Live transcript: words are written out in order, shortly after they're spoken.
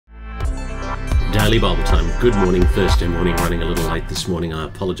Daily Bible time. Good morning, Thursday morning. Running a little late this morning. I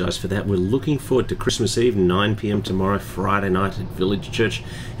apologise for that. We're looking forward to Christmas Eve, 9 p.m. tomorrow, Friday night at Village Church,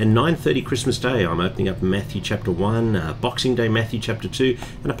 and 9:30 Christmas Day. I'm opening up Matthew chapter 1, Boxing Day, Matthew chapter 2,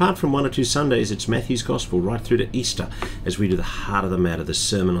 and apart from 1 or 2 Sundays, it's Matthew's Gospel right through to Easter as we do the heart of the matter, the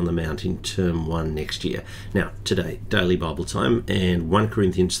Sermon on the Mount in term 1 next year. Now, today, Daily Bible time and 1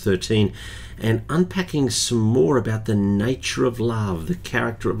 Corinthians 13, and unpacking some more about the nature of love, the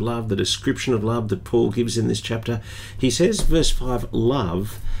character of love, the description of love that Paul gives in this chapter. He says, verse 5,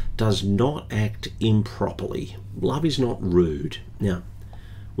 love does not act improperly. Love is not rude. Now,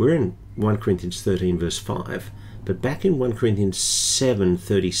 we're in 1 Corinthians 13, verse 5, but back in 1 Corinthians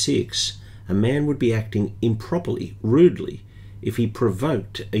 7:36, a man would be acting improperly, rudely, if he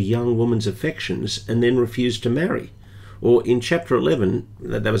provoked a young woman's affections and then refused to marry. Or in chapter 11,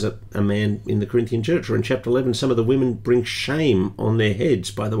 there was a man in the Corinthian church, or in chapter 11, some of the women bring shame on their heads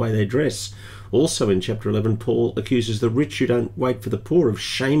by the way they dress. Also in chapter 11, Paul accuses the rich who don't wait for the poor of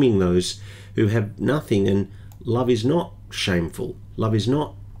shaming those who have nothing, and love is not shameful. Love is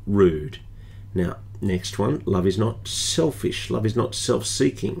not rude. Now, next one, love is not selfish. Love is not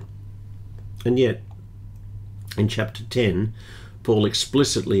self-seeking. And yet, in chapter 10, Paul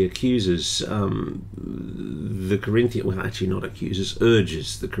explicitly accuses the Corinthians, well, actually not accuses,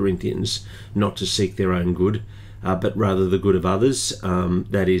 urges the Corinthians not to seek their own good, but rather the good of others.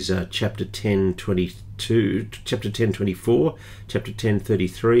 That is chapter 10:22, chapter 10:24, chapter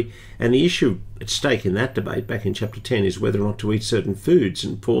 10:33. And the issue at stake in that debate back in chapter 10 is whether or not to eat certain foods.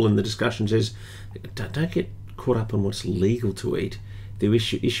 And Paul in the discussion says, don't get caught up on what's legal to eat. The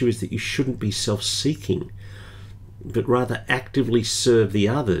issue is that you shouldn't be self-seeking, but rather actively serve the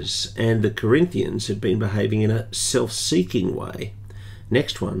others. And the Corinthians had been behaving in a self-seeking way.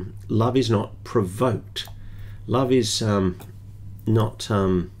 Next one, love is not provoked. Love is not,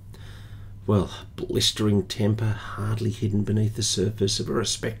 blistering temper, hardly hidden beneath the surface of a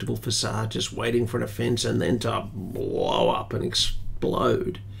respectable facade, just waiting for an offence and then to blow up and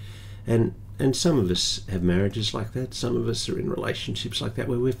explode. And some of us have marriages like that. Some of us are in relationships like that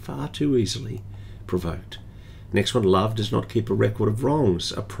where we're far too easily provoked. Next one, love does not keep a record of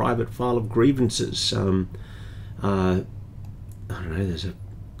wrongs, a private file of grievances. I don't know, there's a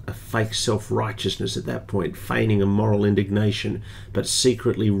fake self-righteousness at that point, feigning a moral indignation, but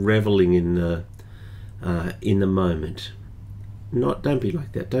secretly reveling in the moment. Don't be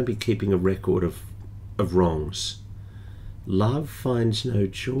like that. Don't be keeping a record of wrongs. Love finds no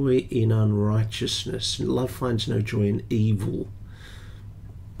joy in unrighteousness. Love finds no joy in evil.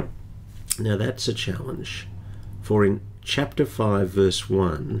 Now that's a challenge. For in chapter 5, verse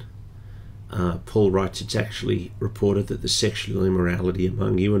 1, Paul writes, it's actually reported that the sexual immorality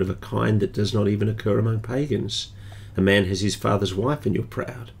among you, and of a kind that does not even occur among pagans. A man has his father's wife and you're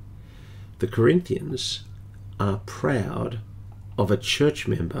proud. The Corinthians are proud of a church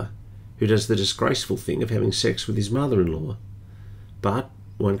member who does the disgraceful thing of having sex with his mother-in-law. But,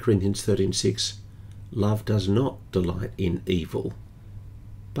 1 Corinthians 13:6, love does not delight in evil,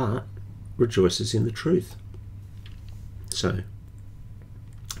 but rejoices in the truth. So,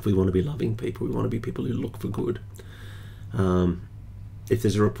 if we want to be loving people, we want to be people who look for good. If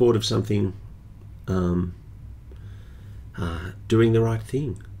there's a report of something, doing the right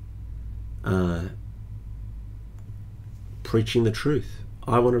thing, preaching the truth,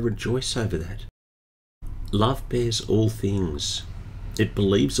 I want to rejoice over that. Love bears all things. It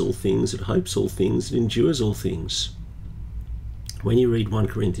believes all things, it hopes all things, it endures all things. When you read 1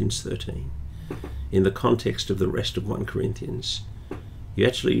 Corinthians 13, in the context of the rest of 1 Corinthians, you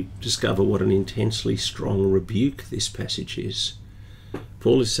actually discover what an intensely strong rebuke this passage is.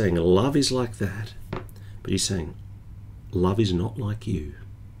 Paul is saying love is like that, but he's saying love is not like you,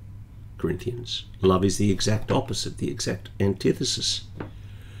 Corinthians. Love is the exact opposite, the exact antithesis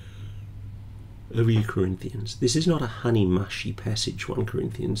of you, Corinthians. This is not a honey-mushy passage, 1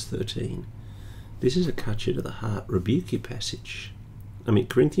 Corinthians 13. This is a cut-you-to-the-heart, rebuke-you passage. I mean,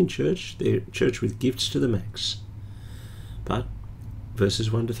 Corinthian church, they're a church with gifts to the max. But verses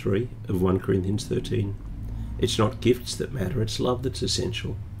 1 to 3 of 1 Corinthians 13, it's not gifts that matter, it's love that's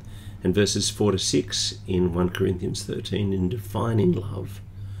essential. And verses 4 to 6 in 1 Corinthians 13, in defining love,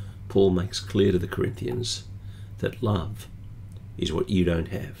 Paul makes clear to the Corinthians that love is what you don't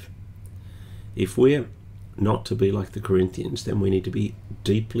have. If we're not to be like the Corinthians, then we need to be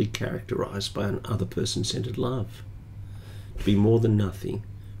deeply characterized by an other person-centered love. To be more than nothing,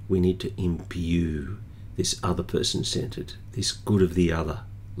 we need to imbue this other person-centered, this good of the other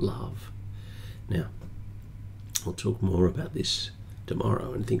love. Now, I'll talk more about this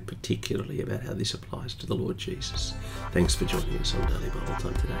tomorrow and think particularly about how this applies to the Lord Jesus. Thanks for joining us on Daily Bible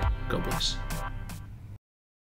Time today. God bless.